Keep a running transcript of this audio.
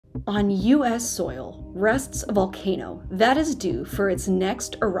On US soil rests a volcano that is due for its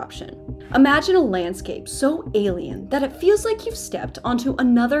next eruption. Imagine a landscape so alien that it feels like you've stepped onto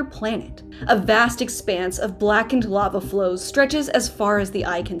another planet. A vast expanse of blackened lava flows stretches as far as the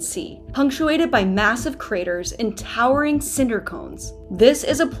eye can see, punctuated by massive craters and towering cinder cones. This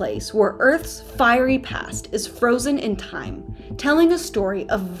is a place where Earth's fiery past is frozen in time, telling a story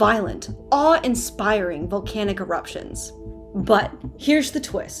of violent, awe-inspiring volcanic eruptions. But here's the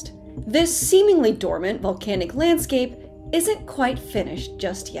twist. This seemingly dormant volcanic landscape isn't quite finished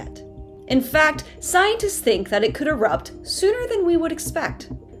just yet. In fact, scientists think that it could erupt sooner than we would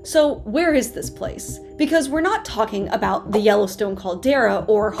expect. So where is this place? Because we're not talking about the Yellowstone caldera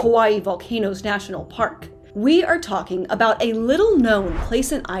or Hawaii Volcanoes National Park. We are talking about a little-known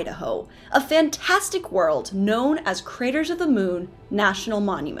place in Idaho, a fantastic world known as Craters of the Moon National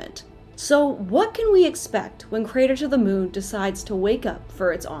Monument. So what can we expect when Craters of the Moon decides to wake up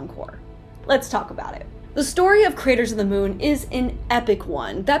for its encore? Let's talk about it. The story of Craters of the Moon is an epic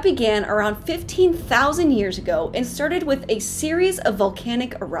one that began around 15,000 years ago and started with a series of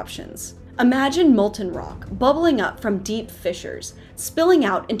volcanic eruptions. Imagine molten rock bubbling up from deep fissures, spilling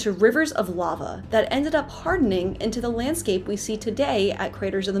out into rivers of lava that ended up hardening into the landscape we see today at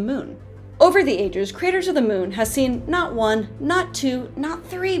Craters of the Moon. Over the ages, Craters of the Moon has seen not one, not two, not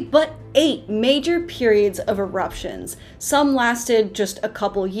three, but 8 major periods of eruptions. Some lasted just a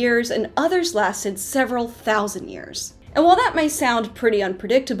couple years and others lasted several thousand years. And while that may sound pretty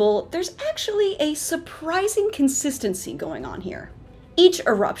unpredictable, there's actually a surprising consistency going on here. Each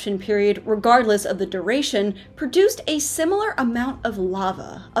eruption period, regardless of the duration, produced a similar amount of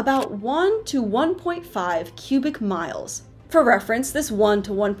lava, about 1 to 1.5 cubic miles. For reference, this 1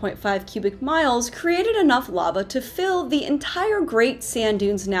 to 1.5 cubic miles created enough lava to fill the entire Great Sand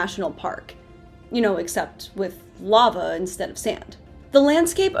Dunes National Park. Except with lava instead of sand. The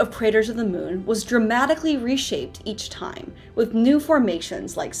landscape of Craters of the Moon was dramatically reshaped each time, with new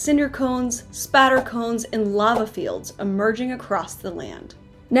formations like cinder cones, spatter cones, and lava fields emerging across the land.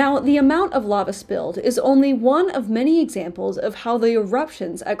 Now, the amount of lava spilled is only one of many examples of how the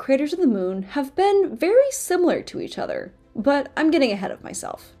eruptions at Craters of the Moon have been very similar to each other. But I'm getting ahead of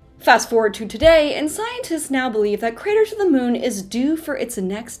myself. Fast forward to today, and scientists now believe that Craters of the Moon is due for its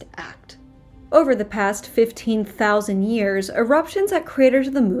next act. Over the past 15,000 years, eruptions at Craters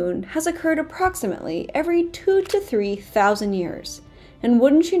of the Moon has occurred approximately every 2 to 3,000 years. And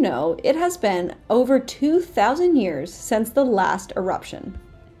wouldn't you know, it has been over 2,000 years since the last eruption.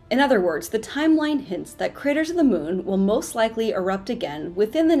 In other words, the timeline hints that Craters of the Moon will most likely erupt again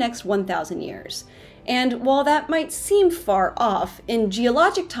within the next 1,000 years. And while that might seem far off, in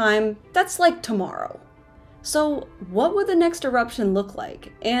geologic time, that's like tomorrow. So what would the next eruption look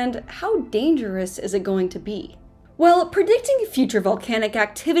like, and how dangerous is it going to be? Well, predicting future volcanic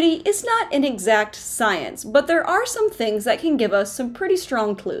activity is not an exact science, but there are some things that can give us some pretty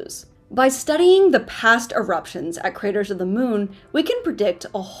strong clues. By studying the past eruptions at Craters of the Moon, we can predict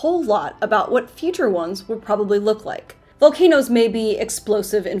a whole lot about what future ones will probably look like. Volcanoes may be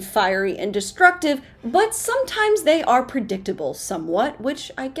explosive and fiery and destructive, but sometimes they are predictable somewhat,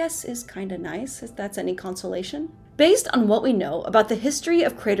 which I guess is kinda nice, if that's any consolation. Based on what we know about the history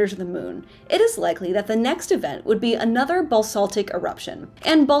of Craters of the Moon, it is likely that the next event would be another basaltic eruption.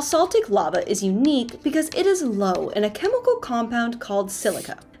 And basaltic lava is unique because it is low in a chemical compound called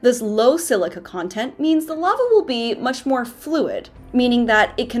silica. This low silica content means the lava will be much more fluid, meaning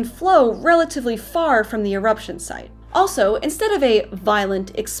that it can flow relatively far from the eruption site. Also, instead of a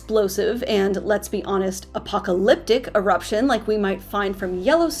violent, explosive, and let's be honest, apocalyptic eruption like we might find from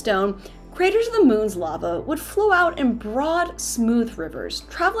Yellowstone, Craters of the Moon's lava would flow out in broad, smooth rivers,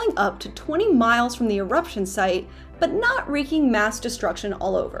 traveling up to 20 miles from the eruption site, but not wreaking mass destruction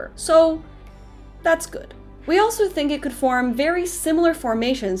all over. So, that's good. We also think it could form very similar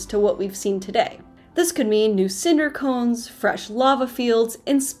formations to what we've seen today. This could mean new cinder cones, fresh lava fields,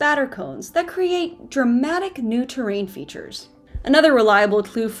 and spatter cones that create dramatic new terrain features. Another reliable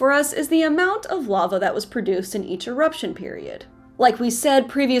clue for us is the amount of lava that was produced in each eruption period. Like we said,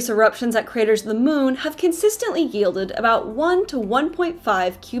 previous eruptions at Craters of the Moon have consistently yielded about 1 to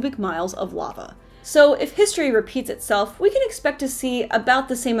 1.5 cubic miles of lava. So if history repeats itself, we can expect to see about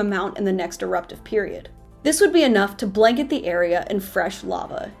the same amount in the next eruptive period. This would be enough to blanket the area in fresh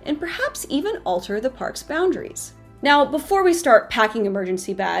lava, and perhaps even alter the park's boundaries. Now, before we start packing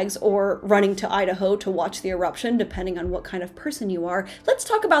emergency bags or running to Idaho to watch the eruption, depending on what kind of person you are, let's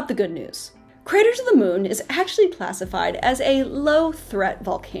talk about the good news. Craters of the Moon is actually classified as a low-threat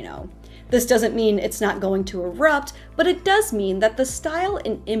volcano. This doesn't mean it's not going to erupt, but it does mean that the style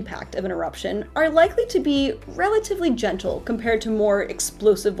and impact of an eruption are likely to be relatively gentle compared to more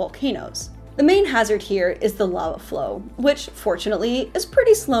explosive volcanoes. The main hazard here is the lava flow, which fortunately is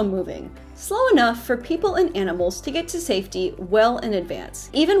pretty slow moving. Slow enough for people and animals to get to safety well in advance,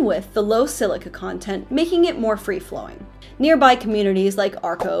 even with the low silica content making it more free-flowing. Nearby communities like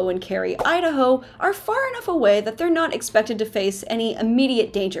Arco and Cary, Idaho are far enough away that they're not expected to face any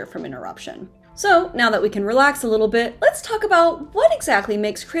immediate danger from an eruption. So now that we can relax a little bit, let's talk about what exactly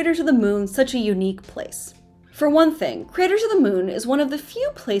makes Craters of the Moon such a unique place. For one thing, Craters of the Moon is one of the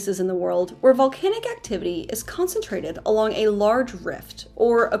few places in the world where volcanic activity is concentrated along a large rift,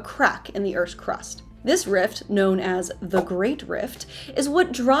 or a crack in the Earth's crust. This rift, known as the Great Rift, is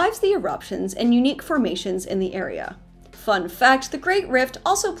what drives the eruptions and unique formations in the area. Fun fact, the Great Rift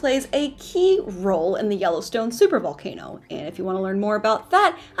also plays a key role in the Yellowstone supervolcano, and if you want to learn more about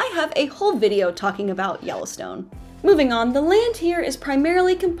that, I have a whole video talking about Yellowstone. Moving on, the land here is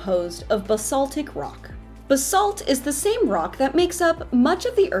primarily composed of basaltic rock. Basalt is the same rock that makes up much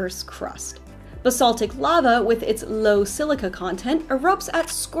of the Earth's crust. Basaltic lava, with its low silica content, erupts at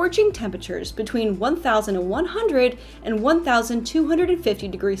scorching temperatures between 1,100 and 1,250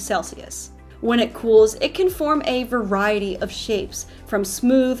 degrees Celsius. When it cools, it can form a variety of shapes, from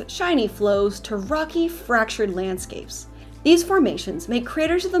smooth, shiny flows to rocky, fractured landscapes. These formations make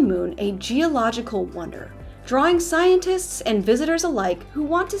Craters of the Moon a geological wonder, drawing scientists and visitors alike who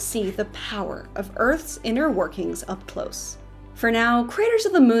want to see the power of Earth's inner workings up close. For now, Craters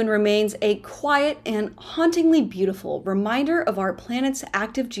of the Moon remains a quiet and hauntingly beautiful reminder of our planet's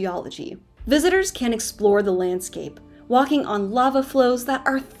active geology. Visitors can explore the landscape, walking on lava flows that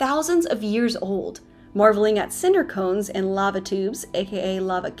are thousands of years old, marveling at cinder cones and lava tubes, aka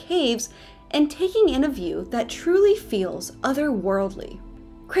lava caves, and taking in a view that truly feels otherworldly.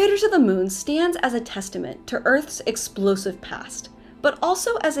 Craters of the Moon stands as a testament to Earth's explosive past, but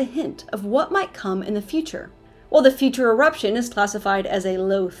also as a hint of what might come in the future. While the future eruption is classified as a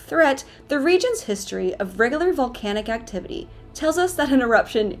low threat, the region's history of regular volcanic activity tells us that an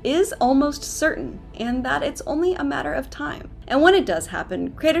eruption is almost certain, and that it's only a matter of time. And when it does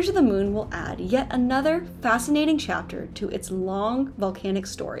happen, Craters of the Moon will add yet another fascinating chapter to its long volcanic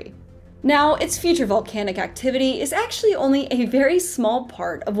story. Now, its future volcanic activity is actually only a very small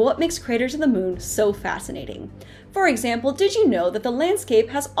part of what makes Craters of the Moon so fascinating. For example, did you know that the landscape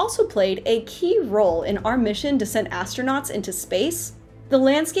has also played a key role in our mission to send astronauts into space? The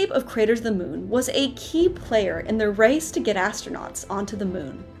landscape of Craters of the Moon was a key player in the race to get astronauts onto the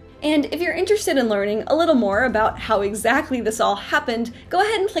moon. And if you're interested in learning a little more about how exactly this all happened, go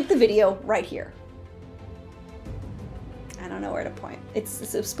ahead and click the video right here. I don't know where to point.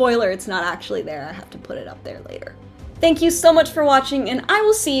 It's a spoiler, it's not actually there. I have to put it up there later. Thank you so much for watching, and I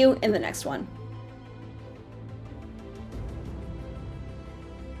will see you in the next one.